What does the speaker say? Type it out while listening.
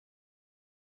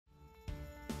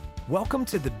Welcome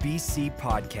to the BC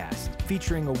Podcast,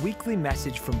 featuring a weekly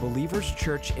message from Believers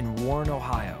Church in Warren,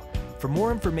 Ohio. For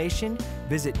more information,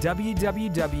 visit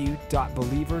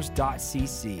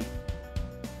www.believers.cc.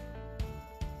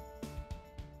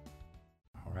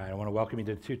 All right, I want to welcome you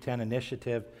to the 210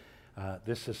 Initiative.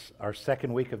 This is our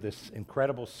second week of this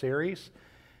incredible series.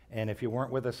 And if you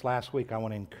weren't with us last week, I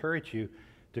want to encourage you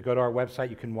to go to our website.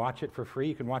 You can watch it for free.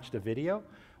 You can watch the video,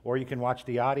 or you can watch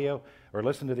the audio, or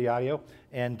listen to the audio.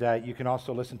 And you can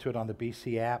also listen to it on the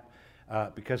BC app,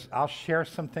 because I'll share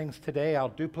some things today. I'll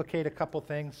duplicate a couple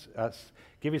things,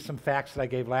 give you some facts that I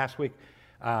gave last week,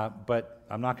 but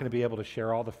I'm not going to be able to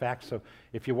share all the facts. So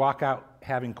if you walk out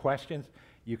having questions,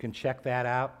 you can check that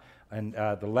out. And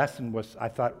the lesson was, I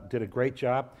thought, did a great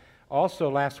job.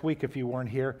 Also, last week, if you weren't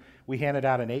here, we handed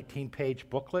out an 18-page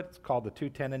booklet. It's called the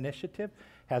 210 Initiative.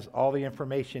 Has all the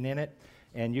information in it.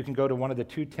 And you can go to one of the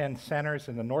 210 centers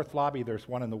in the north lobby. There's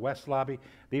one in the west lobby.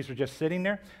 These are just sitting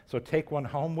there. So take one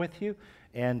home with you,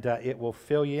 and it will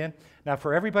fill you in. Now,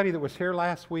 for everybody that was here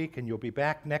last week, and you'll be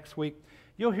back next week,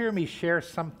 you'll hear me share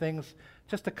some things,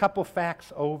 just a couple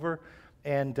facts over.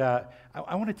 And I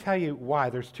want to tell you why.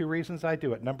 There's two reasons I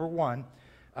do it. Number one,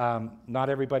 not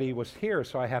everybody was here,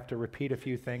 so I have to repeat a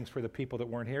few things for the people that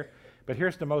weren't here. But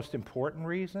here's the most important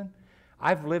reason.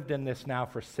 I've lived in this now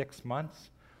for 6 months,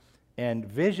 and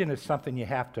vision is something you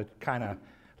have to kind of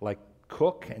like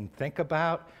cook and think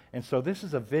about. And so this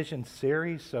is a vision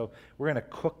series, so we're going to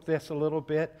cook this a little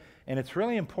bit. And it's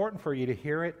really important for you to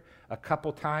hear it a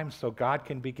couple times so God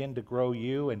can begin to grow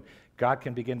you and God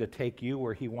can begin to take you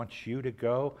where He wants you to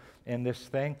go in this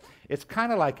thing. It's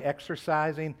kind of like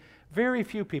exercising. Very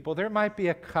few people, there might be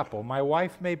a couple. My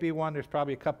wife may be one. There's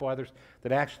probably a couple others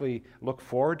that actually look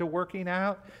forward to working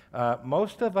out.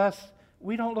 Most of us,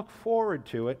 we don't look forward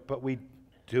to it, but we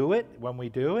do it when we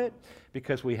do it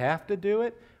because we have to do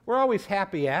it. We're always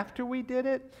happy after we did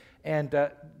it. And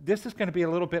this is going to be a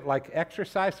little bit like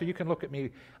exercise, so you can look at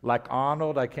me like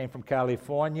Arnold. I came from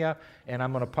California, and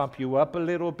I'm going to pump you up a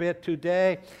little bit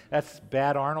today. That's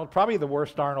bad Arnold, probably the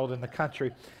worst Arnold in the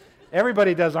country.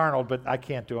 Everybody does Arnold, but I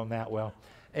can't do him that well.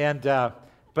 And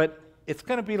but it's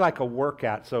going to be like a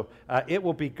workout, so it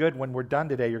will be good. When we're done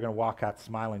today, you're going to walk out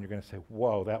smiling. You're going to say,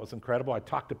 whoa, that was incredible. I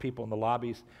talked to people in the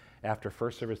lobbies after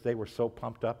first service. They were so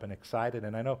pumped up and excited,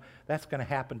 and I know that's going to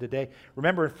happen today.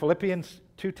 Remember Philippians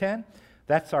 2:10?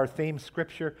 That's our theme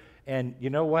scripture. And you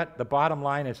know what? The bottom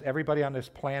line is everybody on this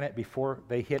planet, before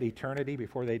they hit eternity,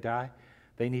 before they die,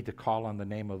 they need to call on the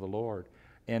name of the Lord.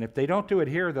 And if they don't do it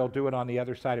here, they'll do it on the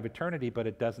other side of eternity, but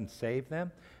it doesn't save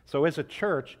them. So as a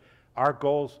church, our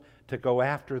goal's to go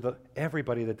after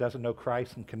everybody that doesn't know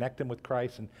Christ and connect them with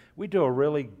Christ. And we do a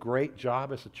really great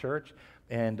job as a church.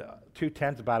 And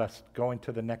 210's about us going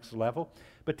to the next level.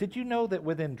 But did you know that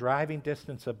within driving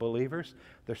distance of believers,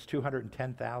 there's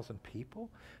 210,000 people?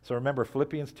 So remember,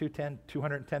 Philippians 2:10,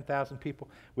 210,000 people.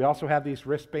 We also have these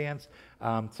wristbands.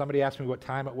 Somebody asked me what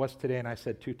time it was today, and I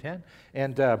said 2:10.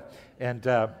 And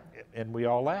we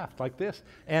all laughed like this.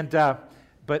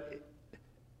 But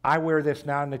I wear this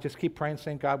now, and I just keep praying,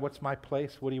 saying, God, what's my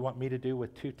place? What do you want me to do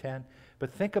with 210?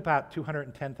 But think about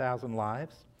 210,000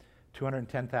 lives,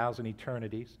 210,000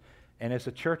 eternities. And as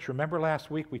a church, remember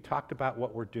last week we talked about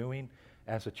what we're doing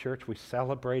as a church. We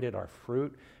celebrated our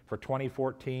fruit for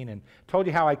 2014 and told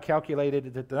you how I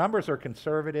calculated that the numbers are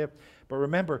conservative. But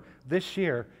remember, this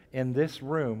year in this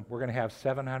room, we're going to have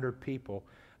 700 people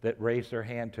that raise their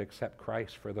hand to accept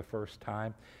Christ for the first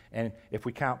time. And if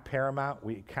we count Paramount,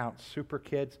 we count Super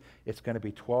Kids, it's going to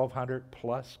be 1,200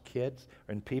 plus kids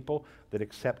and people that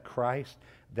accept Christ.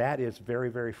 That is very,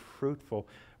 very fruitful.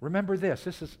 Remember this,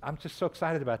 I'm just so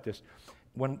excited about this.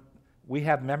 When we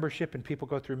have membership and people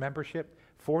go through membership,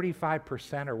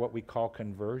 45% are what we call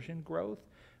conversion growth,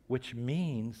 which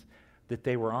means that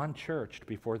they were unchurched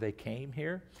before they came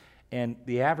here. And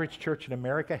the average church in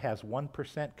America has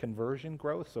 1% conversion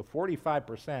growth, so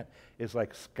 45% is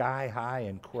like sky-high,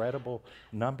 incredible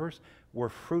numbers. We're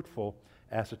fruitful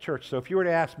as a church. So if you were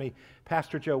to ask me,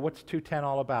 Pastor Joe, what's 210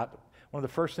 all about? One of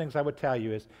the first things I would tell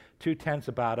you is 210's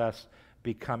about us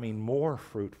becoming more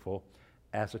fruitful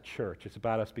as a church. It's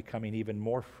about us becoming even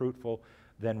more fruitful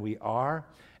than we are.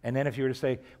 And then if you were to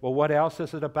say, well, what else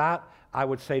is it about? I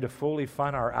would say to fully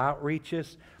fund our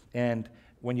outreaches. And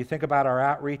when you think about our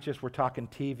outreaches, we're talking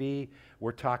TV,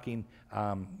 we're talking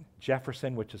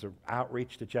Jefferson, which is an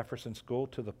outreach to Jefferson School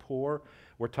to the poor.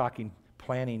 We're talking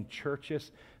planning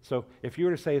churches. So if you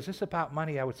were to say, is this about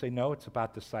money? I would say, no, it's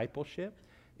about discipleship.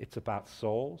 It's about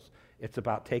souls. It's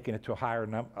about taking it to a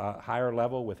higher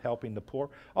level with helping the poor.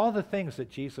 All the things that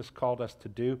Jesus called us to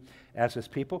do as his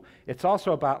people. It's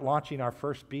also about launching our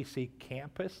first BC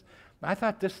campus. I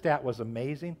thought this stat was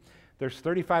amazing. There's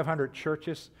 3,500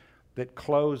 churches that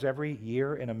close every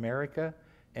year in America.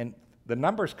 And the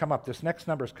numbers come up. This next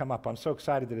number's come up. I'm so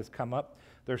excited that it's come up.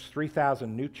 There's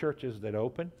 3,000 new churches that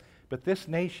open. But this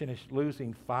nation is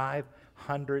losing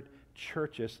 500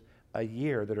 churches a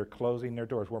year that are closing their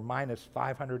doors. We're minus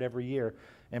 500 every year.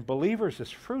 And Believers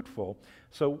is fruitful,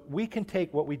 so we can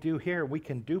take what we do here, we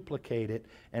can duplicate it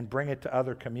and bring it to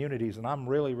other communities. And I'm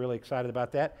really, really excited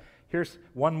about that. Here's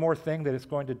one more thing that it's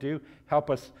going to do, help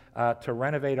us to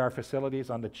renovate our facilities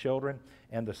on the children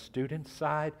and the student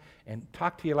side. And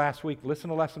talked to you last week. Listen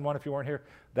to lesson 1 if you weren't here.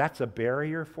 That's a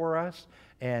barrier for us.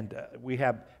 And we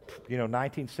have,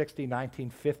 1960s,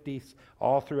 1950s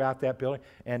all throughout that building.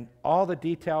 And all the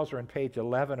details are in page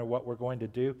 11 of what we're going to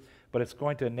do. But it's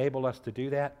going to enable us to do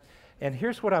that. And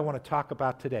here's what I want to talk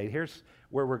about today. Here's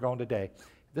where we're going today.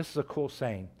 This is a cool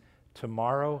saying.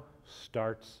 Tomorrow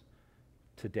starts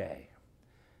today.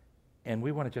 And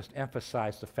we want to just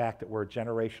emphasize the fact that we're a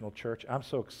generational church. I'm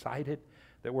so excited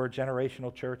that we're a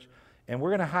generational church. And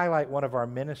we're going to highlight one of our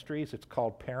ministries. It's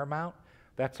called Paramount.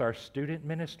 That's our student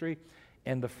ministry.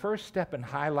 And the first step in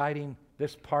highlighting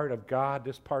this part of God,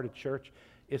 this part of church,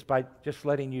 is by just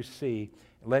letting you see,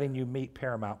 letting you meet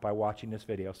Paramount by watching this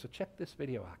video. So check this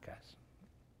video out, guys.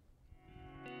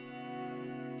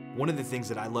 One of the things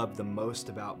that I love the most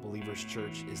about Believers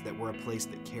Church is that we're a place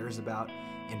that cares about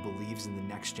and believes in the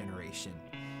next generation.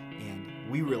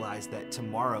 And we realize that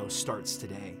tomorrow starts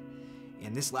today.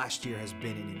 And this last year has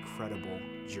been an incredible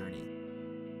journey.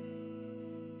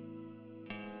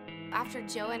 After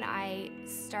Joe and I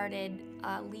started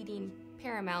leading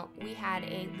Paramount, we had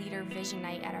a leader vision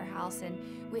night at our house, and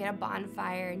we had a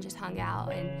bonfire and just hung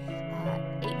out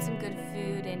and ate some good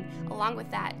food. And along with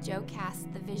that, Joe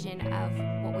cast the vision of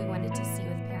what we wanted to see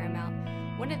with Paramount.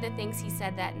 One of the things he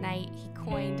said that night, he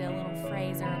coined a little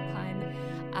phrase or a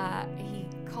pun. He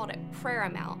called it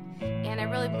Prayer-amount, and I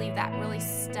really believe that really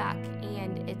stuck.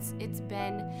 And it's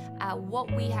been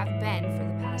what we have been for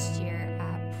the past year.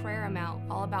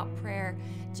 Prayer-amount, all about prayer,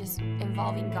 just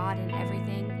involving God in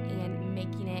everything and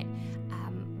making it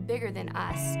bigger than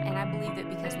us. And I believe that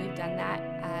because we've done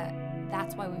that,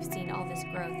 that's why we've seen all this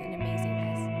growth and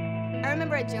amazingness. I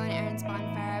remember at Joe and Aaron's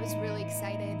bonfire, I was really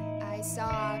excited. I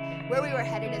saw where we were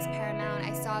headed as Paramount.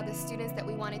 I saw the students that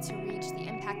we wanted to reach, the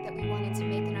impact that we wanted to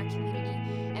make in our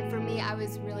community. And for me, I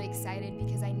was really excited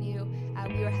because I knew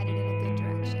we were headed in a good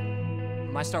direction.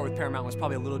 My start with Paramount was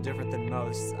probably a little different than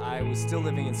most. I was still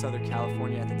living in Southern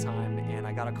California at the time, and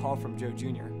I got a call from Joe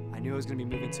Jr. I knew I was going to be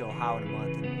moving to Ohio in a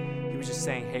month, and he was just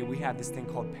saying, hey, we have this thing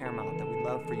called Paramount that we'd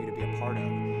love for you to be a part of.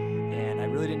 And I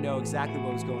really didn't know exactly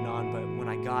what was going on, but when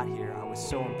I got here, I was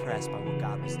so impressed by what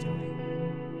God was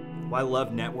doing. Well, I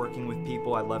love networking with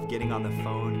people. I love getting on the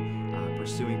phone,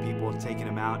 pursuing people, taking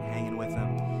them out, hanging with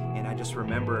them. And I just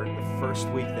remember the first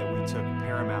week that we took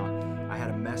Paramount, I had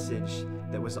a message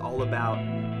that was all about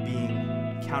being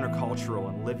countercultural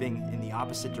and living in the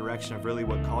opposite direction of really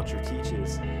what culture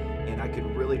teaches. And I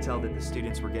could really tell that the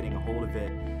students were getting a hold of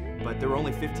it. But there were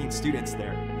only 15 students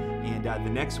there. And the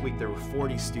next week there were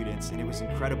 40 students, and it was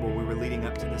incredible. We were leading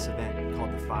up to this event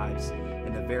called the Fives.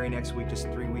 And the very next week, just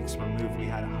 3 weeks removed, we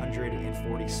had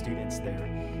 140 students there.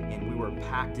 And we were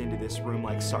packed into this room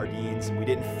like sardines, and we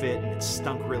didn't fit, and it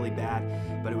stunk really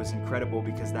bad. But it was incredible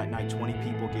because that night 20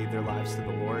 people gave their lives to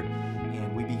the Lord.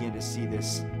 And we began to see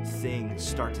this thing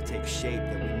start to take shape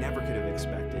that we never could have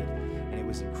expected. And it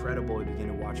was incredible to begin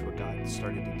to watch what God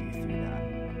started to do through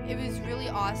that. It was really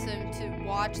awesome to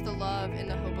watch the love and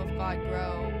the hope of God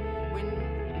grow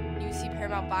when you see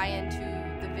Paramount buy into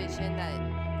the vision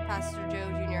that Pastor Joe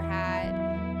Jr.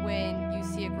 had, when you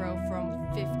see it grow from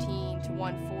 15 to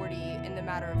 140 in the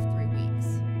matter of 3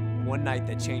 weeks. One night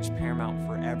that changed Paramount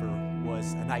forever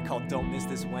was a night called Don't Miss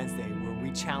This Wednesday, where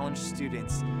we challenged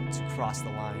students to cross the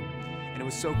line. And it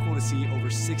was so cool to see over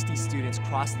 60 students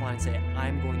cross the line and say,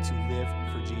 I'm going to live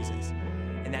for Jesus.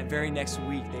 And that very next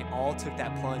week, they all took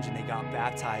that plunge and they got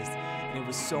baptized. And it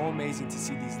was so amazing to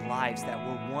see these lives that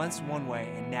were once one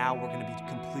way, and now we're going to be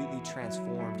completely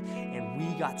transformed. And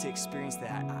we got to experience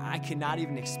that. I cannot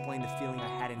even explain the feeling I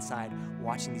had inside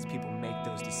watching these people make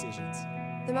those decisions.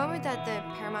 The moment that the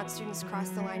Paramount students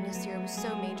crossed the line this year was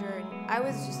so major, and I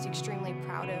was just extremely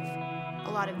proud of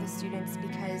a lot of the students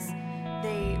because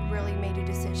they really made a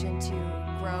decision to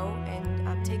grow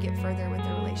and take it further with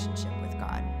their relationship with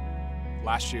God.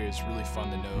 Last year, it's really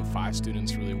fun to know 5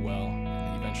 students really well,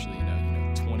 and eventually,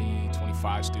 20,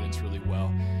 25 students really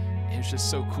well. it was just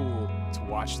so cool to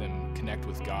watch them connect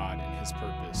with God and His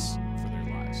purpose for their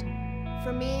lives.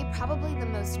 For me, probably the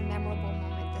most memorable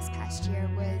moment this past year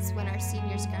was when our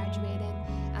seniors graduated.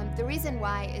 The reason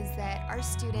why is that our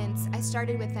students, I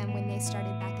started with them when they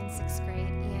started back in 6th grade,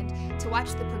 and to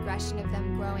watch the progression of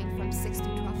them growing from 6th to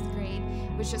 12th grade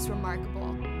was just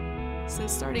remarkable.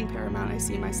 Since starting Paramount, I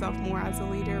see myself more as a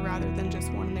leader rather than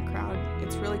just one in the crowd.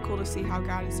 It's really cool to see how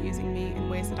God is using me in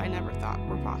ways that I never thought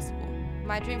were possible.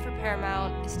 My dream for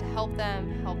Paramount is to help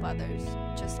them help others,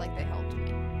 just like they helped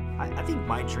me. I think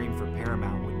my dream for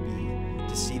Paramount would be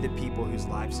to see the people whose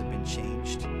lives have been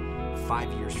changed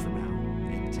 5 years from now,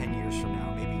 and 10 years from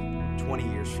now, maybe 20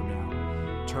 years from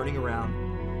now, turning around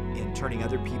and turning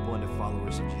other people into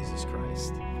followers of Jesus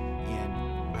Christ. And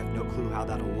I have no clue how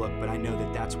that'll look, but I know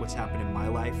that that's what's happened in my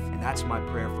life, and that's my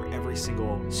prayer for every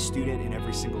single student and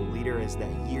every single leader, is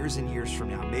that years and years from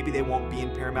now, maybe they won't be in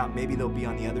Paramount, maybe they'll be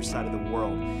on the other side of the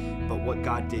world, but what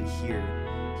God did here,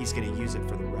 He's going to use it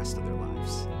for the rest of their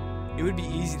lives. It would be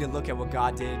easy to look at what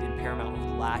God did in Paramount over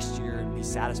the last year and be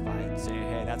satisfied and say,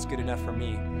 hey, that's good enough for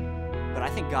me. But I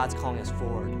think God's calling us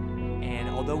forward. And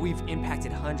although we've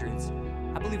impacted hundreds,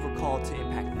 I believe we're called to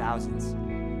impact thousands.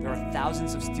 There are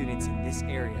thousands of students in this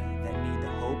area that need the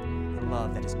hope and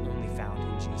love that is only found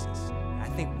in Jesus. And I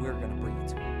think we're going to bring it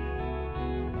to them.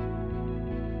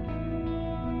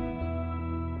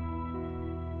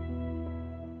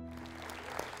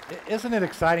 Isn't it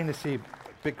exciting to see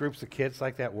big groups of kids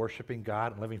like that worshiping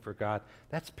God and living for God?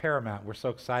 That's Paramount. We're so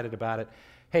excited about it.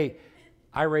 Hey,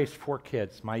 I raised 4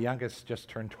 kids. My youngest just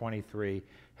turned 23,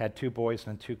 had 2 boys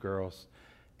and 2 girls.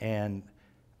 And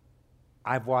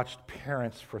I've watched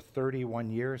parents for 31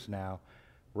 years now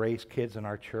raise kids in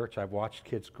our church. I've watched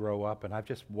kids grow up, and I've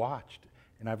just watched.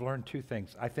 And I've learned 2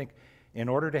 things. I think in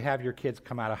order to have your kids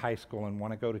come out of high school and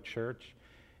want to go to church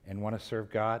and want to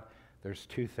serve God, there's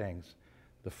 2 things.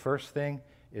 The first thing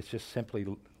is just simply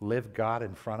live God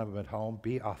in front of them at home.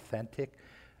 Be authentic.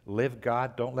 Live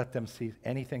God. Don't let them see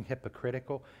anything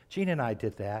hypocritical. Gina and I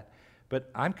did that,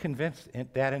 but I'm convinced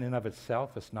that in and of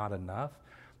itself is not enough.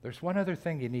 There's one other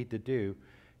thing you need to do.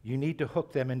 You need to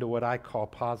hook them into what I call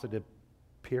positive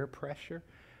peer pressure.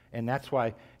 And that's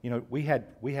why, we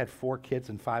had 4 kids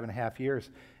in 5.5 years,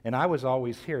 and I was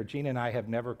always here. Gina and I have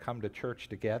never come to church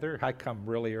together. I come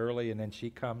really early, and then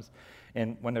she comes.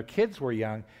 And when their kids were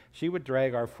young, she would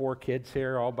drag our 4 kids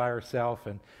here all by herself,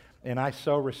 and I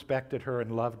so respected her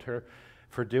and loved her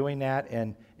for doing that.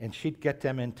 And she'd get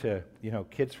them into,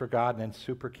 Kids for God and then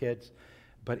Super Kids.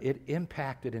 But it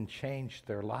impacted and changed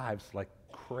their lives like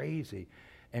crazy.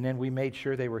 And then we made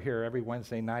sure they were here every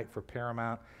Wednesday night for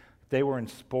Paramount. If they were in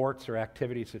sports or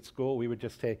activities at school, we would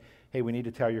just say, hey, we need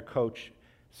to tell your coach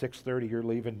 6:30 you're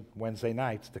leaving Wednesday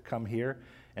nights to come here.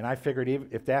 And I figured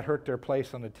if that hurt their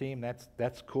place on the team,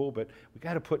 that's cool, but we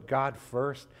got to put God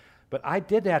first. But I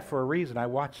did that for a reason. I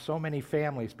watched so many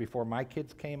families before my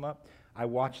kids came up. I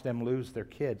watched them lose their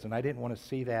kids, and I didn't want to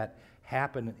see that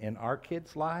happen in our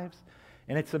kids' lives.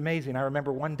 And it's amazing. I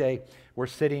remember one day we're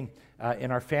sitting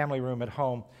in our family room at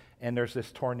home, and there's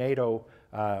this tornado,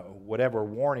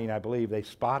 warning, I believe. They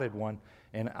spotted one,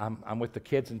 and I'm with the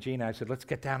kids and Gina. I said, let's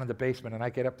get down in the basement, and I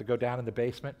get up to go down in the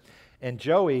basement. And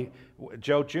Joe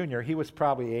Jr., he was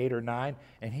probably 8 or 9,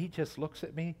 and he just looks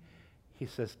at me. He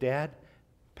says, Dad,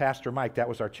 Pastor Mike, that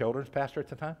was our children's pastor at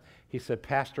the time. He said,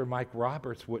 Pastor Mike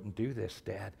Roberts wouldn't do this,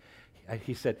 Dad.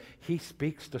 He said, he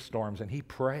speaks to storms and he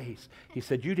prays. He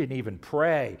said, you didn't even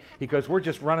pray. He goes, we're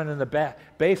just running in the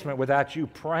basement without you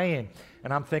praying.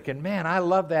 And I'm thinking, man, I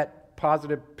love that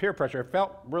positive peer pressure. It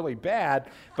felt really bad,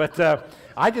 but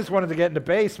I just wanted to get in the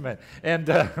basement. And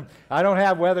I don't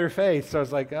have weather faith, so I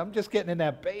was like, I'm just getting in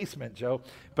that basement, Joe.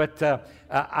 But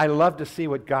I love to see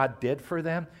what God did for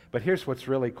them. But here's what's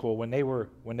really cool. When they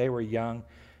were young,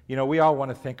 we all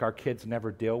want to think our kids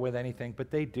never deal with anything, but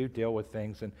they do deal with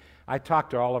things. And I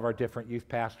talked to all of our different youth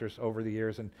pastors over the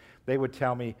years, and they would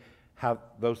tell me how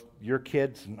your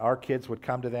kids and our kids would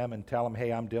come to them and tell them,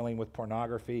 hey, I'm dealing with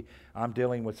pornography, I'm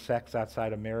dealing with sex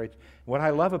outside of marriage. What I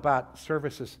love about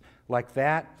services like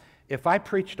that, if I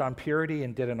preached on purity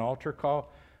and did an altar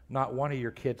call, not one of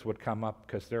your kids would come up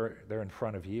because they're in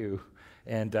front of you,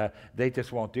 and they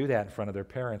just won't do that in front of their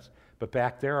parents. But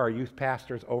back there, our youth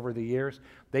pastors over the years,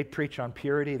 they'd preach on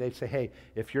purity. They'd say, hey,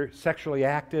 if you're sexually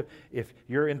active, if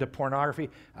you're into pornography,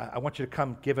 I want you to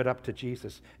come give it up to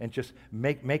Jesus and just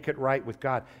make it right with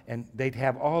God. And they'd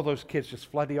have all those kids just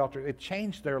flood the altar. It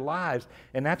changed their lives.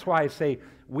 And that's why I say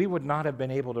we would not have been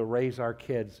able to raise our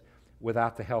kids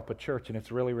without the help of church. And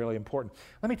it's really, really important.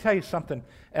 Let me tell you something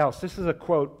else. This is a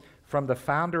quote from the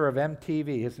founder of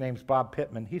MTV. His name's Bob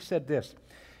Pittman. He said this.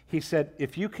 He said,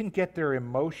 if you can get their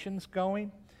emotions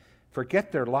going,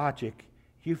 forget their logic,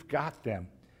 you've got them.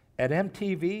 At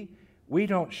MTV, we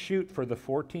don't shoot for the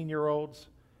 14-year-olds,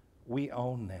 we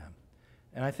own them.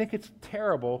 And I think it's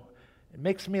terrible. It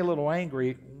makes me a little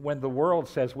angry when the world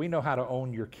says we know how to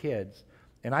own your kids.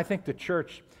 And I think the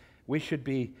church, we should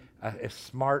be as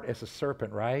smart as a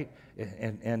serpent, right?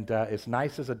 And as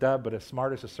nice as a dove, but as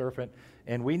smart as a serpent.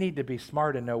 And we need to be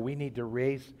smart and know we need to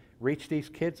reach these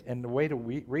kids. And the way to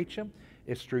reach them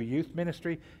is through youth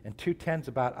ministry. And 210's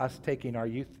about us taking our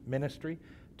youth ministry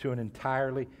to an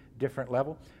entirely different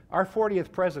level. Our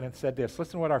 40th president said this.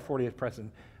 Listen to what our 40th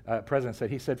president said.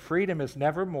 He said, freedom is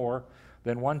never more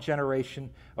than one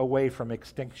generation away from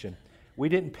extinction. We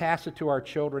didn't pass it to our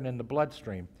children in the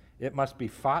bloodstream. It must be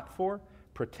fought for,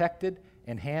 protected,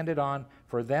 and handed on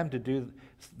for them to do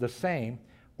the same,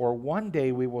 or one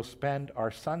day we will spend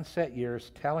our sunset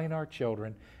years telling our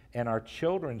children and our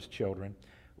children's children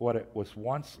what it was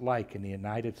once like in the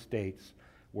United States,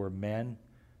 where men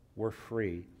were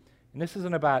free. And this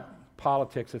isn't about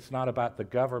politics, it's not about the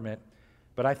government,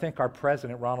 but I think our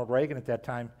president, Ronald Reagan at that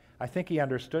time, I think he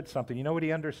understood something. You know what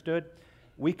he understood?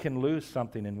 We can lose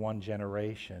something in one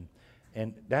generation.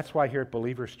 And that's why here at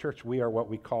Believers Church, we are what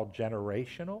we call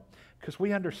generational, because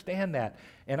we understand that.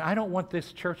 And I don't want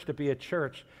this church to be a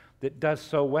church that does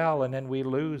so well and then we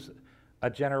lose a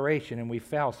generation and we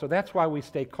fail. So that's why we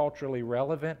stay culturally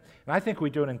relevant. And I think we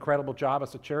do an incredible job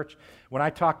as a church. When I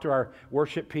talk to our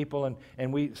worship people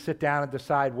and we sit down and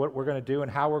decide what we're going to do and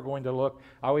how we're going to look,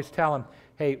 I always tell them,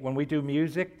 hey, when we do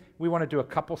music, we want to do a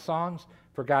couple songs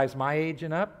for guys my age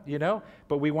and up,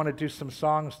 but we want to do some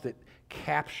songs that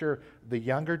capture the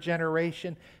younger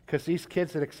generation, because these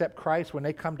kids that accept Christ, when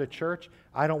they come to church,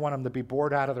 I don't want them to be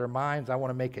bored out of their minds. I want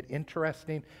to make it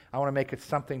interesting. I want to make it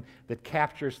something that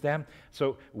captures them.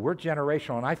 So we're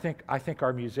generational, and I think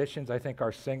our musicians, I think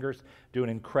our singers do an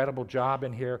incredible job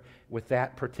in here with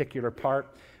that particular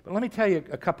part. But let me tell you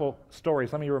a couple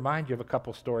stories. Let me remind you of a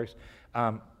couple stories.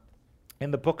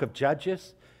 In the book of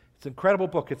Judges, it's an incredible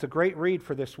book. It's a great read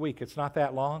for this week. It's not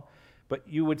that long, but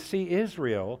you would see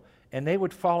Israel, and they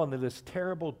would fall into this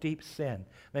terrible, deep sin.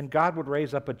 Then God would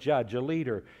raise up a judge, a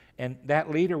leader, and that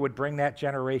leader would bring that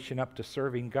generation up to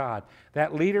serving God.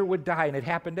 That leader would die, and it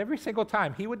happened every single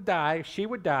time. He would die, she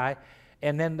would die,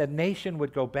 and then the nation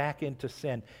would go back into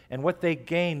sin. And what they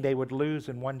gained, they would lose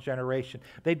in one generation.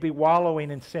 They'd be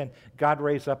wallowing in sin. God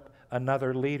raised up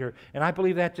another leader. And I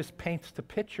believe that just paints the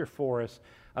picture for us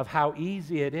of how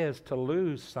easy it is to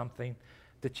lose something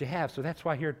that you have. So that's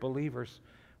why here at Believers,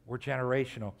 we're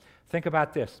generational. Think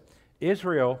about this.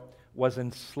 Israel was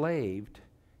enslaved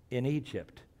in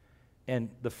Egypt. And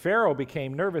the Pharaoh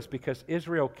became nervous because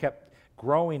Israel kept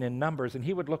growing in numbers. And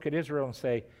he would look at Israel and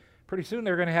say, pretty soon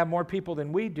they're going to have more people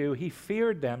than we do. He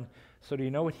feared them. So do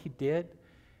you know what he did?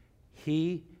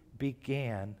 He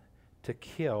began to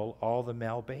kill all the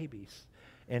male babies.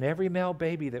 And every male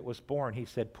baby that was born, he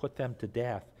said, put them to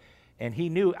death. And he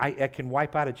knew, I can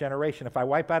wipe out a generation. If I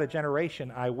wipe out a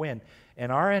generation, I win.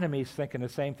 And our enemy's thinking the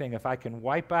same thing. If I can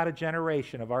wipe out a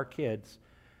generation of our kids,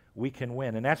 we can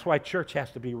win. And that's why church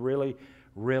has to be really,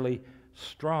 really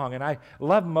strong. And I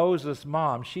love Moses'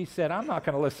 mom. She said, I'm not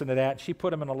going to listen to that. She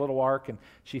put him in a little ark, and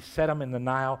she set him in the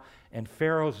Nile. And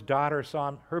Pharaoh's daughter saw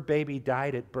him. Her baby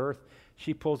died at birth.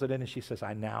 She pulls it in, and she says,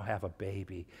 I now have a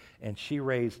baby. And she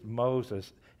raised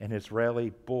Moses, an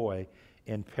Israeli boy,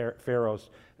 in Pharaoh's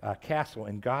castle,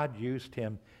 and God used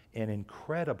him in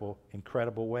incredible,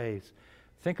 incredible ways.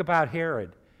 Think about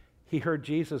Herod. He heard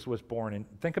Jesus was born, and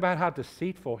think about how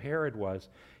deceitful Herod was.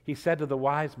 He said to the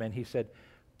wise men, he said,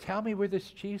 tell me where this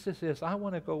Jesus is. I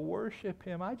want to go worship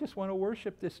him. I just want to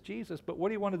worship this Jesus. But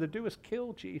what he wanted to do is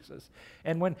kill Jesus.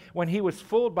 And when he was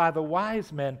fooled by the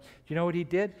wise men, do you know what he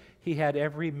did? He had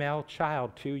every male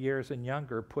child 2 years and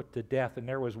younger put to death, and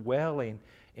there was wailing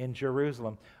in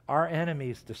Jerusalem. Our enemy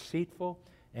is deceitful,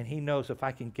 and he knows if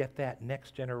I can get that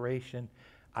next generation,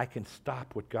 I can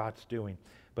stop what God's doing.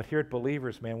 But here at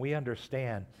Believers, man, we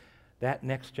understand that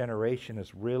next generation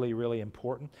is really, really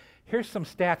important. Here's some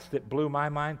stats that blew my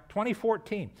mind.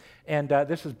 2014, and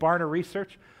this is Barna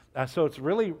Research, so it's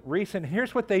really recent.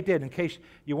 Here's what they did, in case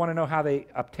you want to know how they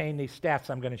obtained these stats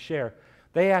I'm going to share.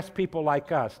 They asked people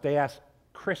like us. They asked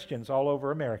Christians all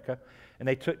over America, and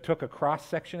they took a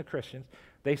cross-section of Christians.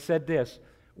 They said this,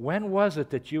 when was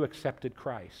it that you accepted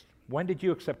Christ? When did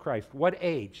you accept Christ? What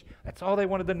age? That's all they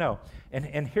wanted to know.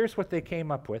 And here's what they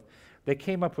came up with. They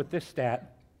came up with this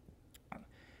stat,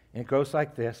 and it goes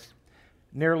like this.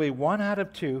 Nearly 1 out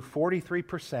of 2,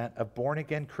 43% of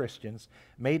born-again Christians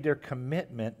made their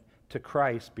commitment to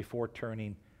Christ before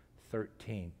turning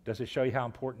 13. Does it show you how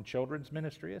important children's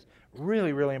ministry is?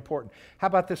 Really, really important. How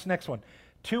about this next one?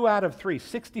 2 out of 3,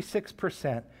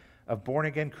 66% of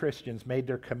born-again Christians made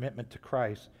their commitment to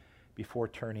Christ before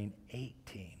turning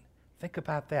 18. Think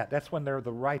about that. That's when they're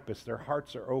the ripest. Their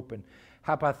hearts are open.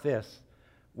 How about this?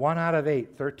 1 out of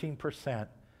 8, 13%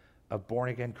 of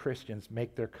born-again Christians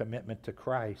make their commitment to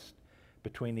Christ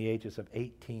between the ages of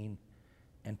 18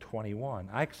 and 21.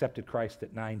 I accepted Christ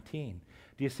at 19.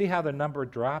 Do you see how the number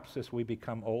drops as we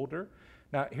become older?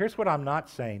 Now, here's what I'm not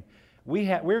saying.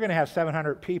 We're going to have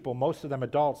 700 people, most of them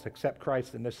adults, accept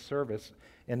Christ in this service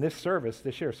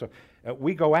this year. So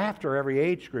we go after every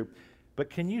age group. But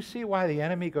can you see why the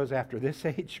enemy goes after this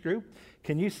age group?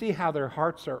 Can you see how their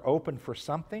hearts are open for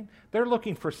something? They're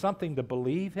looking for something to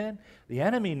believe in. The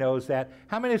enemy knows that.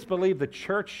 How many of us believe the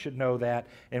church should know that?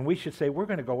 And we should say, we're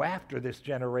going to go after this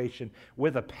generation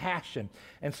with a passion.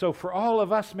 And so for all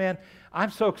of us, man, I'm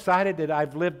so excited that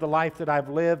I've lived the life that I've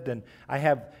lived. And I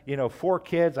have, 4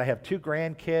 kids. I have 2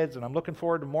 grandkids. And I'm looking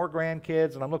forward to more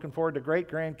grandkids. And I'm looking forward to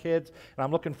great-grandkids. And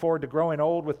I'm looking forward to growing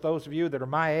old with those of you that are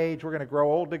my age. We're going to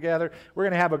grow old together. We're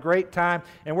going to have a great time.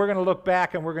 And we're going to look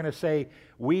back and we're going to say,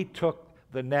 we took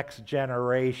the next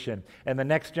generation, and the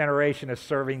next generation is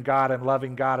serving God and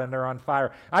loving God, and they're on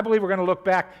fire. I believe we're going to look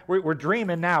back. We're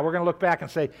dreaming now. We're going to look back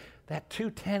and say, that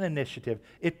 210 initiative,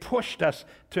 it pushed us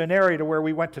to an area to where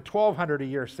we went to 1,200 a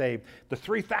year saved, to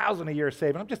 3,000 a year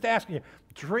saved. And I'm just asking you,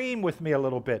 dream with me a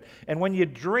little bit. And when you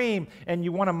dream and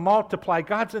you want to multiply,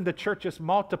 God's in the church is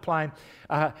multiplying.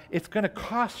 It's going to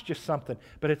cost you something,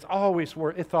 but it's always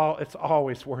worth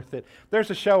it.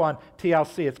 There's a show on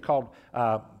TLC. It's called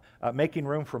Making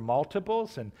Room for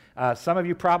Multiples, and some of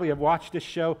you probably have watched this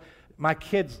show. My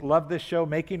kids love this show,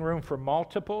 Making Room for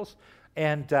Multiples,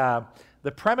 and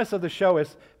the premise of the show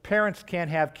is parents can't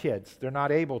have kids. They're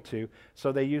not able to,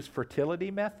 so they use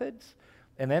fertility methods,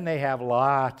 and then they have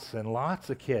lots and lots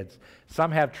of kids.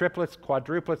 Some have triplets,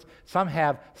 quadruplets, some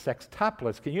have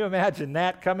sextuplets. Can you imagine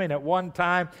that coming at one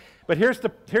time? But here's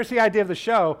the idea of the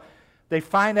show. They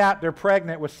find out they're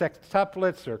pregnant with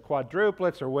sextuplets or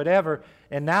quadruplets or whatever,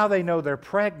 and now they know they're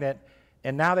pregnant,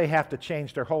 and now they have to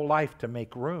change their whole life to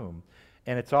make room.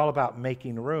 And it's all about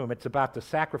making room. It's about the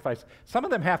sacrifice. Some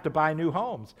of them have to buy new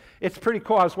homes. It's pretty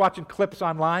cool. I was watching clips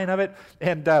online of it,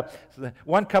 and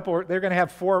one couple, they're going to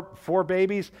have four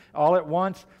babies all at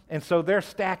once, and so they're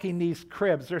stacking these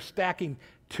cribs. They're stacking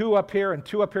 2 up here and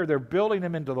 2 up here. They're building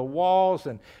them into the walls,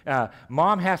 and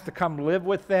mom has to come live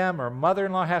with them, or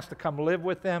mother-in-law has to come live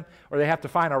with them, or they have to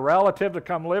find a relative to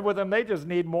come live with them. They just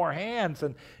need more hands.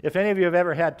 And if any of you have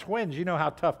ever had twins, you know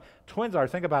how tough twins are.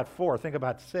 Think about 4, think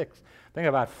about 6, think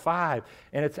about 5.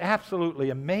 And it's absolutely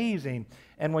amazing.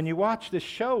 And when you watch this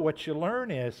show, what you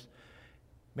learn is,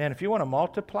 man, if you want to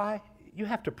multiply, you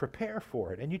have to prepare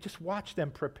for it. And you just watch them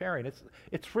preparing.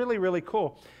 It's really, really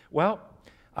cool. Well,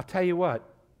 I'll tell you what.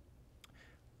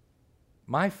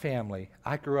 My family,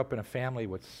 I grew up in a family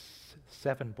with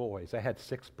 7 boys. I had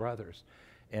 6 brothers.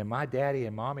 And my daddy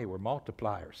and mommy were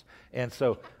multipliers. And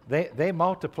so they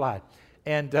multiplied.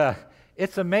 And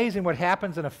it's amazing what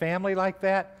happens in a family like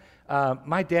that.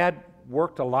 My dad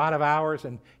worked a lot of hours,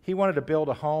 and he wanted to build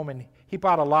a home, and he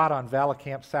bought a lot on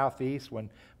Vallecamp Southeast when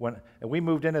and we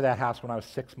moved into that house when I was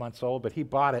 6 months old, but he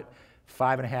bought it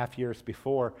 5.5 years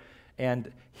before.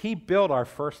 And he built our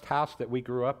first house that we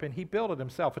grew up in. He built it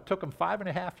himself. It took him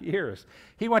 5.5 years.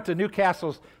 He went to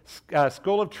Newcastle's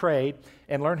School of Trade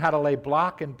and learned how to lay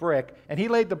block and brick. And he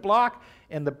laid the block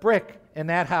and the brick in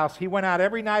that house. He went out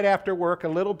every night after work a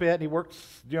little bit, and he worked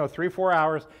 3 or 4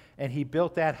 hours, and he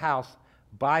built that house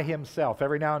by himself.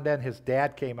 Every now and then his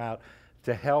dad came out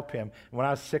to help him. And when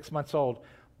I was 6 months old,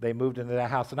 they moved into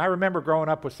that house. And I remember growing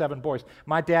up with 7 boys.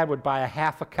 My dad would buy a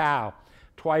half a cow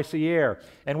twice a year.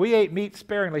 And we ate meat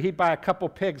sparingly. He'd buy a couple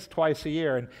pigs twice a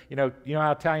year. And you know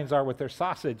how Italians are with their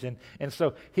sausage. And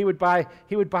so he would buy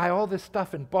all this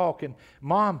stuff in bulk. And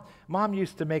mom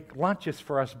used to make lunches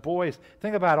for us boys.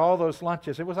 Think about all those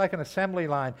lunches. It was like an assembly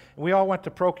line. And we all went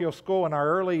to parochial school in our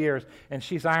early years. And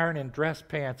she's ironing dress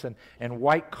pants and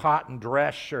white cotton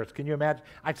dress shirts. Can you imagine?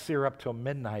 I'd see her up till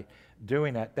midnight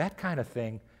doing that. That kind of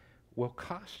thing will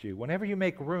cost you. Whenever you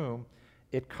make room,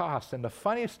 it costs. And the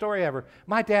funniest story ever,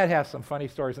 my dad has some funny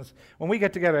stories. And when we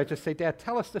get together, I just say, Dad,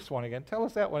 tell us this one again. Tell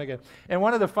us that one again. And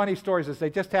one of the funny stories is they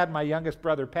just had my youngest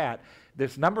brother, Pat.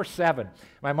 This number 7.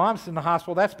 My mom's in the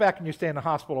hospital. That's back when you stay in the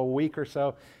hospital a week or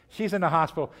so. She's in the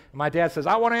hospital. And my dad says,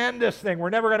 I want to end this thing. We're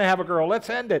never going to have a girl. Let's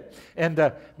end it.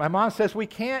 And my mom says, we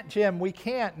can't, Jim. We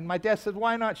can't. And my dad says,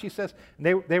 why not? She says,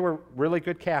 they were really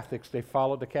good Catholics. They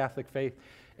followed the Catholic faith.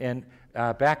 And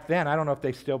back then, I don't know if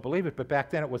they still believe it, but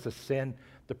back then it was a sin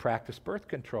to practice birth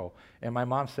control. And my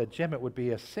mom said, Jim, it would be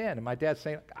a sin. And my dad's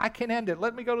saying, I can end it.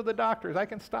 Let me go to the doctors. I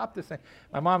can stop this thing.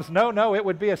 My mom's, no, it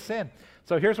would be a sin.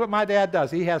 So here's what my dad does.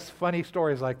 He has funny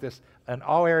stories like this in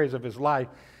all areas of his life.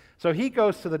 So he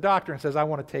goes to the doctor and says, I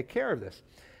want to take care of this.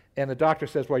 And the doctor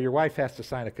says, well, your wife has to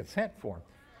sign a consent form.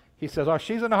 He says, oh,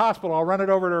 she's in the hospital. I'll run it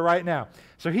over to her right now.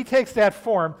 So he takes that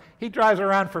form. He drives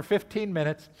around for 15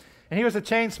 minutes. And he was a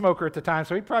chain smoker at the time,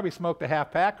 so he probably smoked a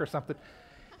half pack or something.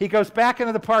 He goes back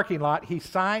into the parking lot. He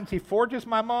signs. He forges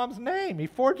my mom's name. He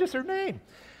forges her name.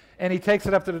 And he takes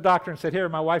it up to the doctor and said, here,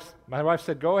 my wife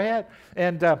said, go ahead.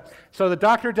 And so the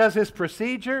doctor does his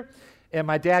procedure, and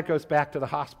my dad goes back to the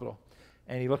hospital.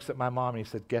 And he looks at my mom, and he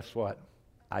said, guess what?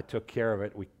 I took care of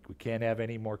it. We can't have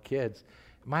any more kids.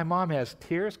 My mom has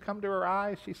tears come to her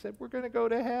eyes. She said, we're going to go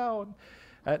to hell.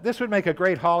 And, this would make a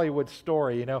great Hollywood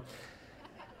story, you know.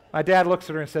 My dad looks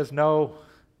at her and says, no,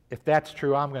 if that's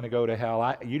true, I'm going to go to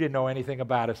hell. You didn't know anything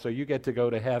about it, so you get to go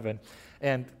to heaven.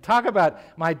 And talk about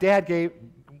my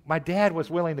dad was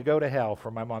willing to go to hell for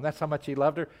my mom. That's how much he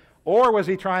loved her. Or was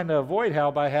he trying to avoid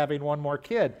hell by having one more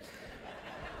kid?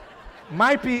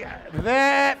 Might be,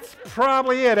 that's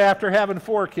probably it after having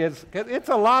 4 kids. It's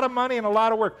a lot of money and a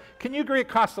lot of work. Can you agree it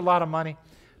costs a lot of money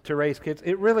to raise kids?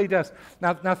 It really does.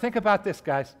 Now think about this,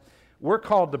 guys. We're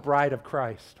called the bride of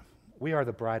Christ. We are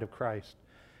the bride of Christ.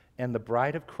 And the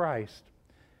bride of Christ,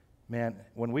 man,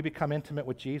 when we become intimate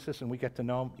with Jesus and we get to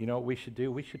know him, you know what we should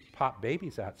do? We should pop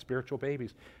babies out, spiritual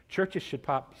babies. Churches should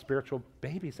pop spiritual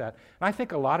babies out. And I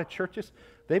think a lot of churches,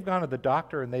 they've gone to the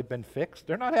doctor and they've been fixed.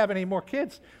 They're not having any more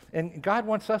kids. And God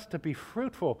wants us to be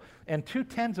fruitful. And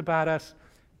 2:10's about us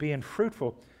being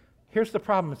fruitful. Here's the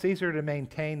problem. It's easier to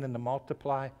maintain than to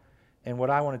multiply. And what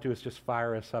I want to do is just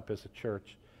fire us up as a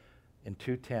church in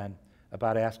 2:10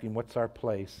 about asking what's our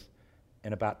place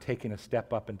and about taking a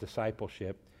step up in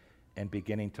discipleship and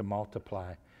beginning to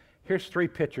multiply. Here's 3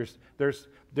 pictures.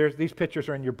 These pictures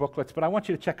are in your booklets, but I want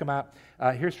you to check them out.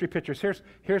 Here's 3 pictures.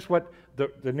 Here's what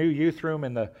the new youth room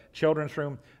and the children's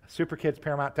room, Super Kids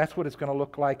Paramount, that's what it's going to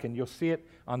look like, and you'll see it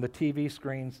on the TV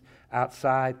screens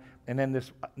outside. And then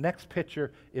this next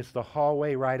picture is the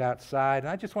hallway right outside. And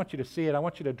I just want you to see it. I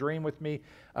want you to dream with me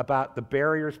about the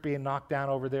barriers being knocked down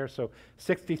over there. So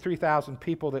 63,000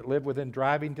 people that live within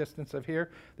driving distance of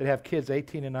here that have kids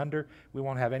 18 and under. We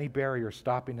won't have any barriers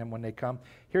stopping them when they come.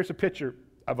 Here's a picture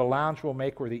of a lounge we'll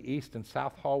make where the east and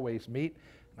south hallways meet.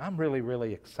 And I'm really,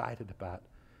 really excited about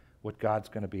what God's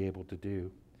going to be able to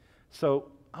do.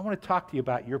 So I want to talk to you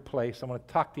about your place. I want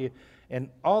to talk to you, and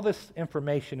all this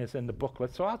information is in the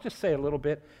booklet. So I'll just say a little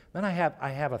bit. Then I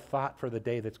have a thought for the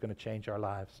day that's going to change our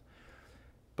lives.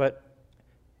 But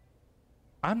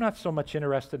I'm not so much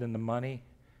interested in the money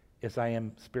as I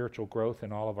am spiritual growth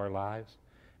in all of our lives.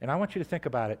 And I want you to think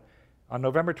about it. On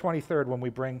November 23rd, when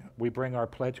we bring our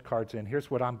pledge cards in, here's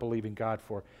what I'm believing God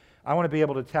for. I want to be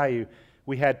able to tell you,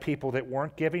 we had people that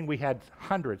weren't giving. We had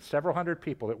several hundred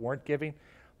people that weren't giving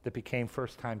that became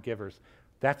first-time givers.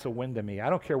 That's a win to me.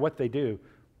 I don't care what they do,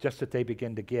 just that they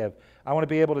begin to give. I want to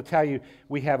be able to tell you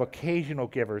we have occasional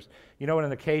givers. You know what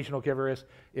an occasional giver is?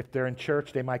 If they're in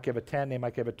church, they might give a 10, they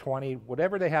might give a 20,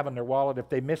 whatever they have in their wallet. If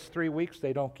they miss 3 weeks,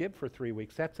 they don't give for 3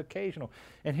 weeks. That's occasional.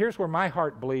 And here's where my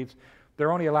heart believes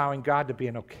they're only allowing God to be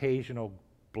an occasional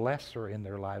blesser in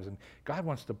their lives. And God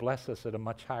wants to bless us at a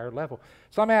much higher level.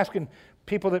 So I'm asking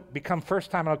people that become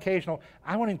first-time and occasional,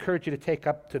 I want to encourage you to take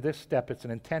up to this step. It's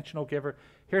an intentional giver.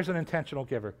 Here's an intentional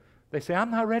giver. They say,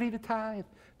 I'm not ready to tithe.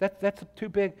 That's too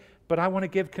big, but I want to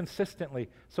give consistently.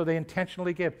 So they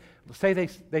intentionally give.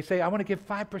 They say, I want to give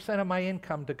 5% of my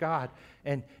income to God.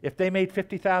 And if they made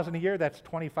 $50,000 a year, that's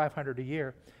 $2,500 a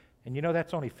year. And you know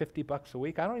that's only $50 a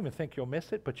week. I don't even think you'll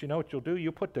miss it, but you know what you'll do?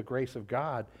 You'll put the grace of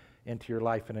God into your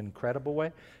life in an incredible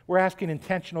way. We're asking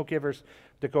intentional givers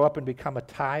to go up and become a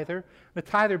tither. The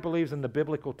tither believes in the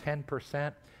biblical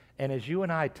 10%, and as you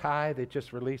and I tithe, it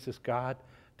just releases God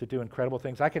to do incredible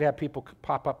things. I could have people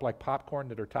pop up like popcorn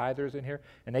that are tithers in here,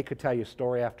 and they could tell you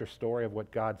story after story of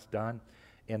what God's done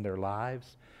in their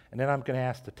lives. And then I'm going to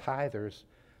ask the tithers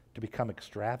to become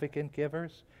extravagant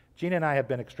givers. Gina and I have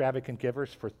been extravagant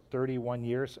givers for 31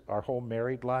 years, our whole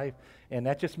married life, and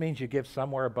that just means you give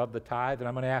somewhere above the tithe. And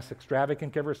I'm going to ask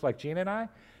extravagant givers like Gina and I,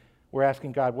 we're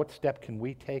asking God, what step can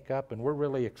we take up? And we're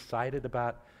really excited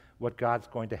about what God's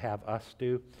going to have us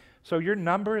do. So your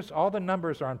numbers, all the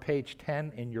numbers are on page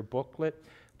 10 in your booklet.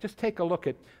 Just take a look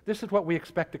at, this is what we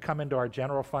expect to come into our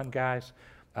general fund, guys,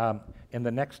 in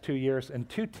the next 2 years. And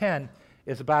 210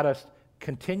 is about us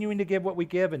continuing to give what we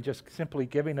give and just simply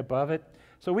giving above it.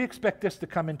 So we expect this to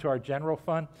come into our general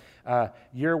fund.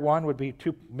 Year 1 would be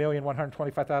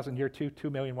 $2,125,000. Year 2,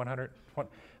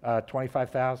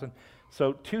 $2,125,000.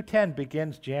 So 210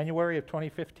 begins January of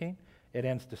 2015. It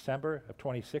ends December of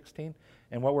 2016.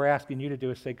 And what we're asking you to do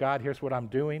is say, God, here's what I'm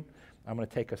doing. I'm going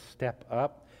to take a step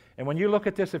up. And when you look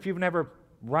at this, if you've never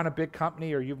run a big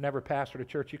company or you've never pastored a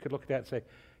church, you could look at that and say,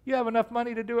 you have enough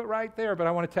money to do it right there. But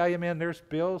I want to tell you, man, there's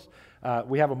bills.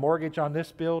 We have a mortgage on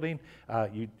this building,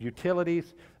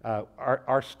 utilities.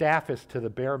 Our staff is to the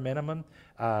bare minimum.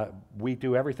 We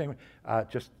do everything.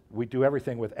 We do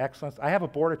everything with excellence. I have a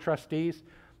board of trustees.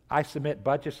 I submit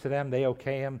budgets to them. They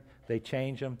okay them. They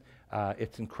change them.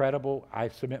 It's incredible. I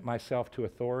submit myself to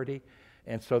authority.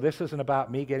 And so this isn't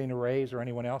about me getting a raise or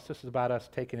anyone else. This is about us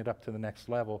taking it up to the next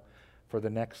level for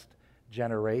the next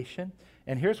generation.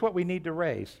 And here's what we need to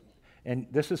raise. And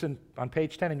this is on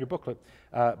page 10 in your booklet.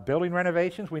 Building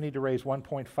renovations, we need to raise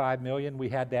 $1.5 million. We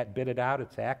had that bidded out.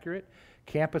 It's accurate.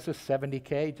 Campuses,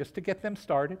 $70K, just to get them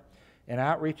started. And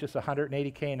outreach is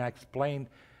 $180K, and I explained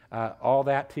all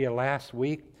that to you last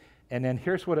week. And then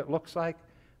here's what it looks like.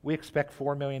 We expect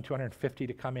 $4,250,000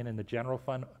 to come in the general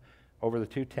fund over the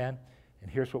 210. And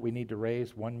here's what we need to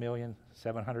raise,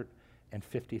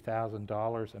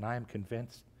 $1,750,000. And I am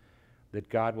convinced that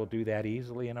God will do that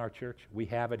easily in our church. We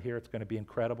have it here. It's going to be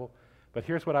incredible. But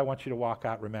here's what I want you to walk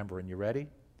out remembering. You ready?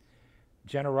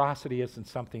 Generosity isn't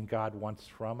something God wants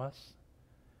from us,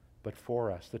 but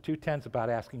for us. The 210's about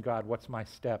asking God, what's my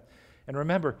step? And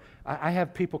remember, I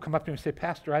have people come up to me and say,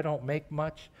 Pastor, I don't make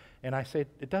much. And I say,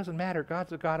 it doesn't matter.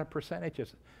 God's a God of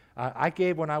percentages. I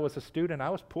gave when I was a student. I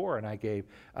was poor and I gave.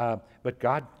 But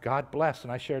God blessed.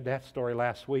 And I shared that story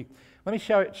last week. Let me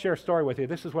share a story with you.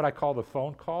 This is what I call the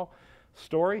phone call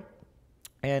story.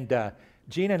 And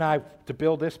Gina and I, to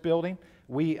build this building,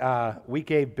 we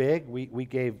gave big. We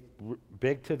gave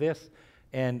big to this.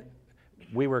 And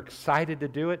we were excited to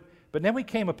do it. But then we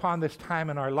came upon this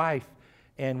time in our life,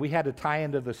 and we had to tie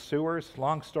into the sewers.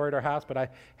 Long story at our house, but I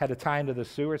had to tie into the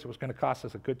sewers. It was going to cost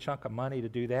us a good chunk of money to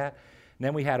do that. And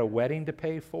then we had a wedding to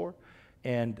pay for,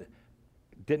 and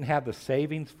didn't have the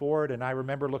savings for it. And I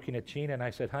remember looking at Gina, and I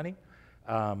said, honey,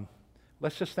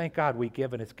 let's just thank God we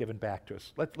give and it's given back to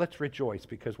us. Let's rejoice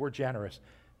because we're generous.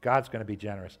 God's going to be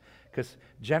generous. Because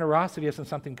generosity isn't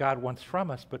something God wants from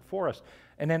us, but for us.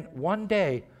 And then one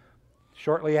day,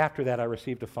 shortly after that, I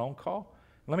received a phone call.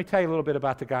 Let me tell you a little bit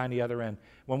about the guy on the other end.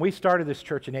 When we started this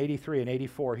church in 83 and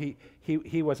 84, he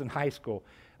was in high school.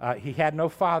 He had no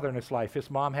father in his life. His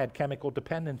mom had chemical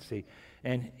dependency,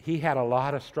 and he had a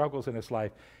lot of struggles in his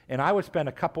life. And I would spend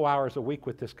a couple hours a week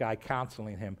with this guy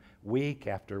counseling him week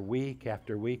after week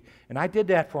after week. And I did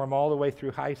that for him all the way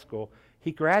through high school.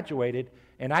 He graduated,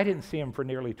 and I didn't see him for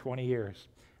nearly 20 years.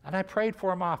 And I prayed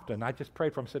for him often. I just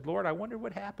prayed for him. I said, Lord, I wonder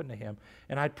what happened to him.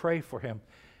 And I'd pray for him.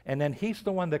 And then he's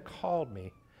the one that called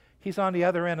me. He's on the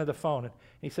other end of the phone. And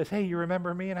he says, hey, you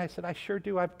remember me? And I said, I sure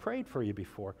do. I've prayed for you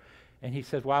before. And he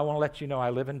says, well, I want to let you know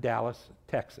I live in Dallas,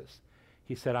 Texas.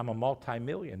 He said, I'm a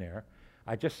multimillionaire.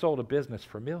 I just sold a business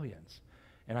for millions.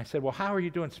 And I said, well, how are you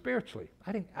doing spiritually?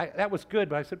 That was good.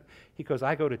 But I said, he goes,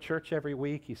 I go to church every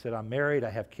week. He said, I'm married.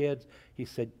 I have kids. He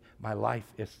said, my life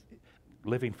is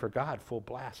living for God, full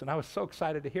blast. And I was so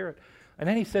excited to hear it. And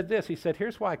then he said this. He said,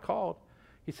 here's why I called.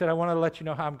 He said, I wanted to let you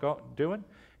know how I'm doing.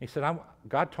 He said,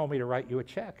 God told me to write you a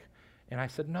check. And I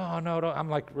said, no. I'm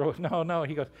like, no.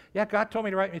 He goes, yeah, God told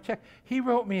me to write me a check. He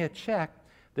wrote me a check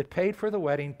that paid for the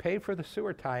wedding, paid for the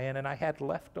sewer tie-in, and I had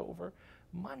leftover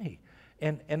money.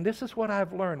 And this is what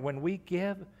I've learned. When we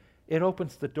give, it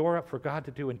opens the door up for God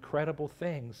to do incredible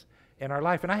things in our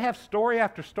life. And I have story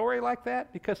after story like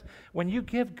that because when you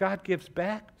give, God gives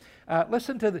back.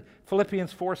 Listen to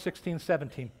Philippians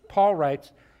 4:16-17. Paul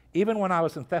writes, even when I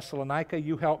was in Thessalonica,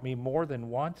 you helped me more than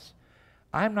once.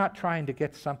 I'm not trying to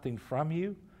get something from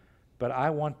you, but I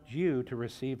want you to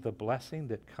receive the blessing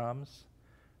that comes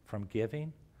from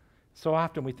giving. So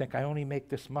often we think, I only make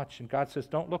this much. And God says,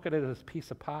 don't look at it as a piece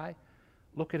of pie.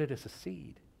 Look at it as a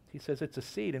seed. He says it's a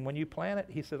seed. And when you plant it,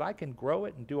 he says, I can grow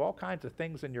it and do all kinds of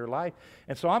things in your life.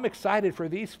 And so I'm excited for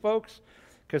these folks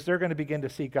because they're going to begin to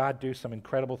see God do some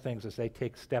incredible things as they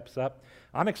take steps up.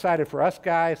 I'm excited for us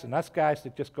guys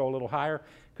to just go a little higher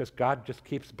because God just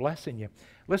keeps blessing you.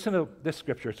 Listen to this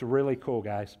scripture. It's really cool,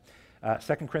 guys.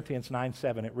 2 Corinthians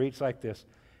 9:7. It reads like this.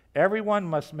 Everyone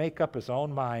must make up his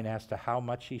own mind as to how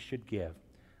much he should give.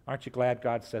 Aren't you glad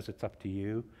God says it's up to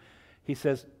you? He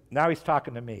says, now he's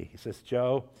talking to me. He says,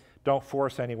 Joe, don't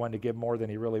force anyone to give more than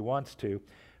he really wants to,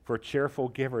 for cheerful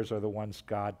givers are the ones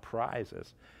God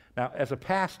prizes. Now, as a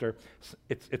pastor,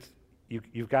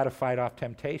 you've got to fight off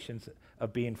temptations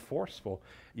of being forceful.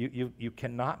 You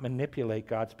cannot manipulate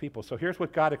God's people. So here's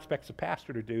what God expects a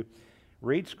pastor to do.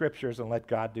 Read scriptures and let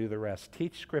God do the rest.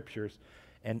 Teach scriptures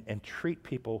and treat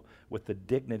people with the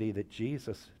dignity that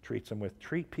Jesus treats them with.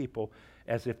 Treat people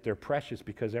as if they're precious,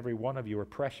 because every one of you are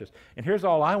precious. And here's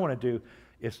all I want to do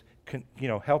is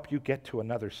help you get to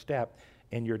another step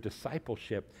in your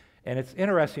discipleship. And it's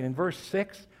interesting, in verse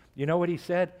 6, you know what he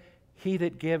said? He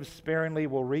that gives sparingly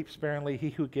will reap sparingly. He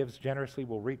who gives generously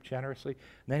will reap generously.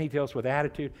 And then he deals with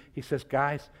attitude. He says,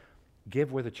 guys,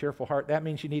 give with a cheerful heart. That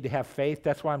means you need to have faith.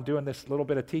 That's why I'm doing this little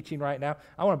bit of teaching right now.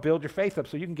 I want to build your faith up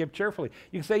so you can give cheerfully.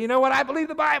 You can say, you know what, I believe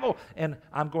the Bible, and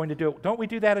I'm going to do it. Don't we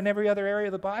do that in every other area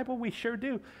of the Bible? We sure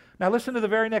do. Now listen to the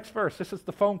very next verse. This is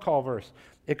the phone call verse.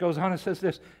 It goes on and says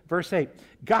this, verse 8,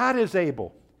 God is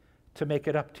able to make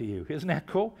it up to you. Isn't that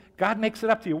cool? God makes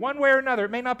it up to you one way or another.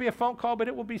 It may not be a phone call, but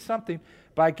it will be something,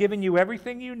 by giving you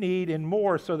everything you need and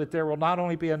more, so that there will not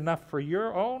only be enough for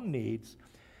your own needs,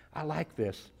 I like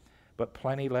this, but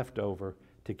plenty left over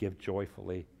to give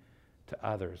joyfully to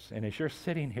others. And as you're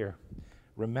sitting here,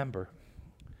 remember,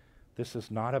 this is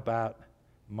not about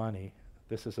money.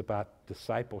 This is about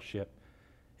discipleship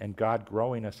and God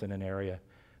growing us in an area.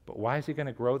 But why is he going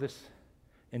to grow this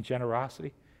in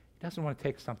generosity? He doesn't want to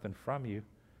take something from you.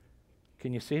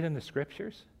 Can you see it in the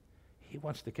scriptures? He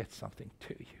wants to get something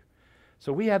to you.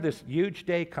 So we have this huge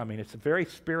day coming. It's a very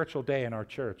spiritual day in our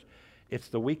church. It's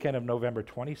the weekend of November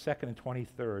 22nd and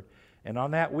 23rd. And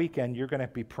on that weekend, you're going to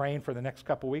be praying for the next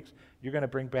couple weeks. You're going to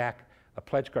bring back a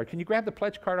pledge card. Can you grab the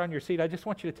pledge card on your seat? I just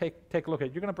want you to take a look at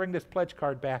it. You're going to bring this pledge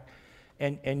card back,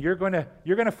 and you're going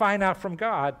to find out from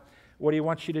God what he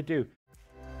wants you to do.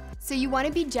 So you want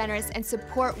to be generous and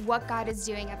support what God is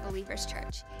doing at Believers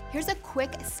Church. Here's a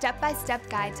quick step-by-step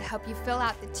guide to help you fill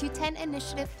out the 210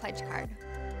 Initiative pledge card.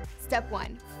 Step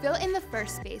 1, fill in the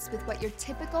first space with what your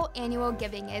typical annual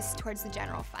giving is towards the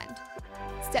general fund.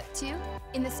 Step 2,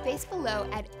 in the space below,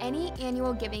 add any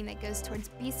annual giving that goes towards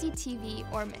BCTV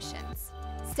or missions.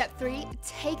 Step 3,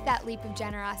 take that leap of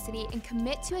generosity and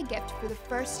commit to a gift for the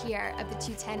first year of the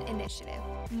 210 Initiative.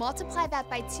 Multiply that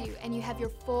by 2 and you have your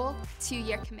full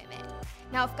 2-year commitment.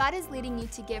 Now, if God is leading you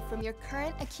to give from your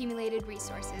current accumulated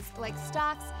resources like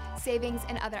stocks, savings,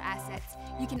 and other assets,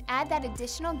 you can add that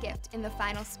additional gift in the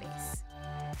final space.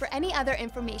 For any other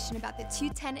information about the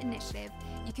 210 Initiative,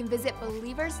 you can visit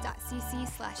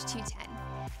believers.cc/210.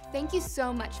 Thank you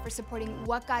so much for supporting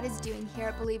what God is doing here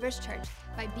at Believers Church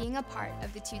by being a part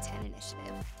of the 210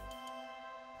 Initiative.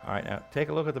 All right, now take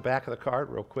a look at the back of the card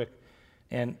real quick.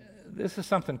 And this is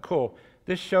something cool.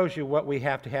 This shows you what we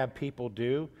have to have people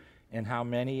do and how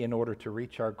many in order to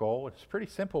reach our goal. It's pretty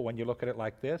simple when you look at it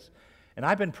like this. And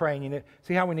I've been praying,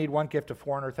 see how we need one gift of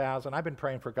 400,000? I've been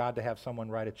praying for God to have someone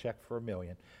write a check for $1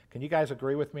 million. Can you guys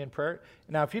agree with me in prayer?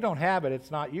 Now, if you don't have it, it's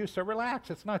not you, so relax,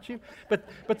 it's not you. But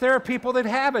there are people that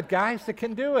have it, guys, that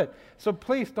can do it. So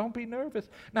please, don't be nervous.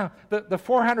 Now, the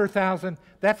 400,000,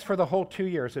 that's for the whole 2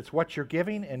 years. It's what you're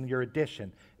giving and your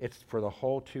addition. It's for the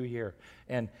whole 2 year.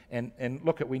 And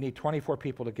look, we need 24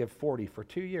 people to give 40 for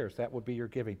 2 years. That would be your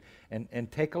giving. And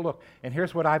take a look. And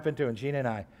here's what I've been doing, Gina and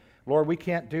I. Lord, we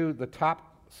can't do the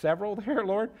top several there,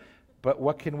 Lord, but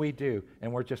what can we do?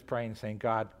 And we're just praying, saying,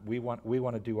 God, we want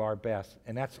to do our best.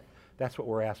 And that's what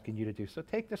we're asking you to do. So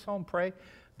take this home, pray.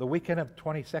 The weekend of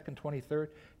 22nd, 23rd,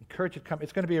 encourage you to come.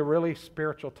 It's going to be a really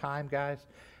spiritual time, guys.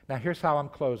 Now, here's how I'm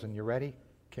closing. You ready?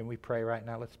 Can we pray right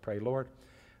now? Let's pray. Lord,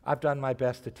 I've done my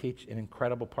best to teach an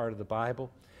incredible part of the Bible.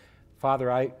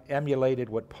 Father, I emulated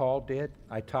what Paul did.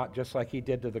 I taught just like he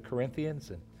did to the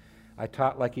Corinthians, and I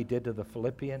taught like he did to the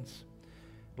Philippians.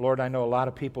 Lord, I know a lot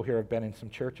of people here have been in some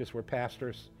churches where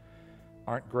pastors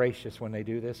aren't gracious when they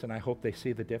do this, and I hope they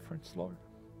see the difference, Lord.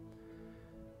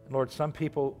 Lord, some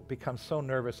people become so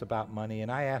nervous about money,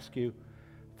 and I ask you,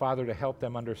 Father, to help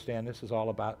them understand this is all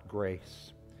about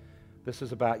grace. This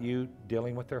is about you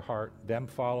dealing with their heart, them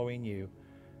following you,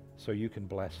 so you can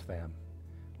bless them.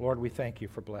 Lord, we thank you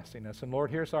for blessing us. And Lord,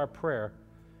 here's our prayer.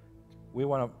 We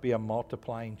want to be a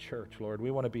multiplying church, Lord.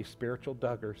 We want to be spiritual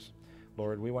Duggars,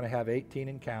 Lord. We want to have 18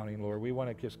 and counting, Lord. We want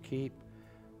to just keep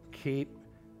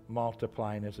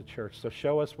multiplying as a church. So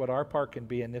show us what our part can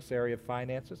be in this area of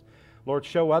finances. Lord,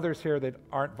 show others here that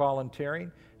aren't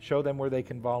volunteering. Show them where they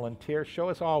can volunteer. Show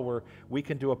us all where we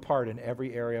can do a part in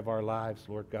every area of our lives,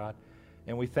 Lord God.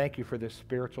 And we thank you for this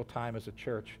spiritual time as a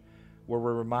church where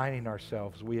we're reminding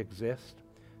ourselves we exist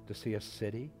to see a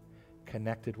city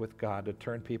connected with God, to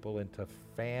turn people into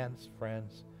fans,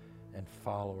 friends, and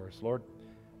followers. Lord,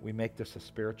 we make this a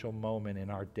spiritual moment in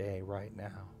our day right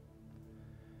now.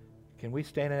 Can we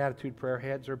stand in attitude prayer,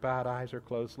 heads are bowed, eyes are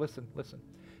closed? Listen.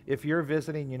 If you're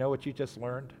visiting, you know what you just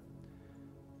learned?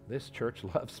 This church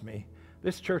loves me.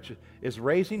 This church is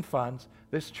raising funds.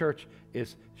 This church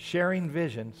is sharing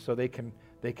vision so they can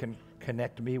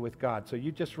connect me with God. So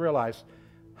you just realize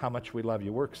how much we love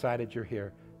you. We're excited you're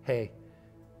here. Hey,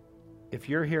 if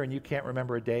you're here and you can't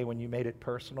remember a day when you made it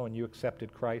personal and you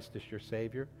accepted Christ as your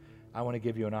Savior, I want to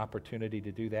give you an opportunity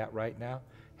to do that right now.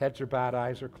 Heads are bowed,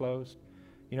 eyes are closed.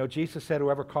 You know, Jesus said,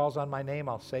 whoever calls on my name,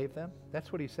 I'll save them.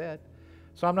 That's what he said.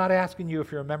 So I'm not asking you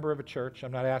if you're a member of a church.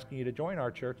 I'm not asking you to join our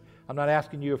church. I'm not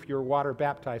asking you if you're water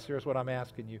baptized. Here's what I'm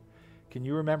asking you. Can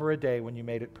you remember a day when you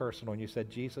made it personal and you said,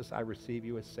 Jesus, I receive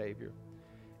you as Savior?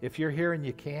 If you're here and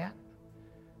you can't,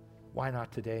 why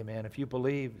not today, man? If you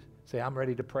believe, say, I'm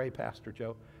ready to pray, Pastor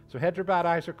Joe. So heads are bowed,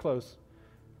 eyes are closed.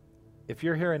 If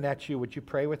you're here and that's you, would you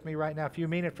pray with me right now? If you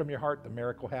mean it from your heart, the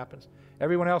miracle happens.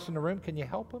 Everyone else in the room, can you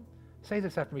help them? Say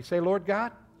this after me. Say, Lord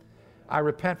God, I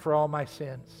repent for all my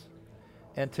sins.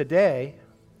 And today,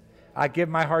 I give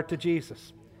my heart to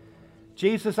Jesus.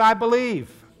 Jesus, I believe.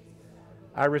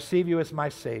 I receive you as my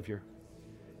Savior.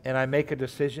 And I make a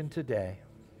decision today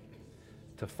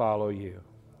to follow you.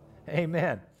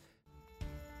 Amen.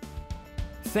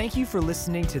 Thank you for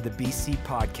listening to the BC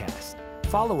Podcast.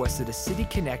 Follow us at A City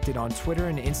Connected on Twitter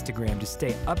and Instagram to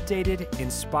stay updated,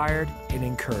 inspired, and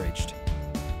encouraged.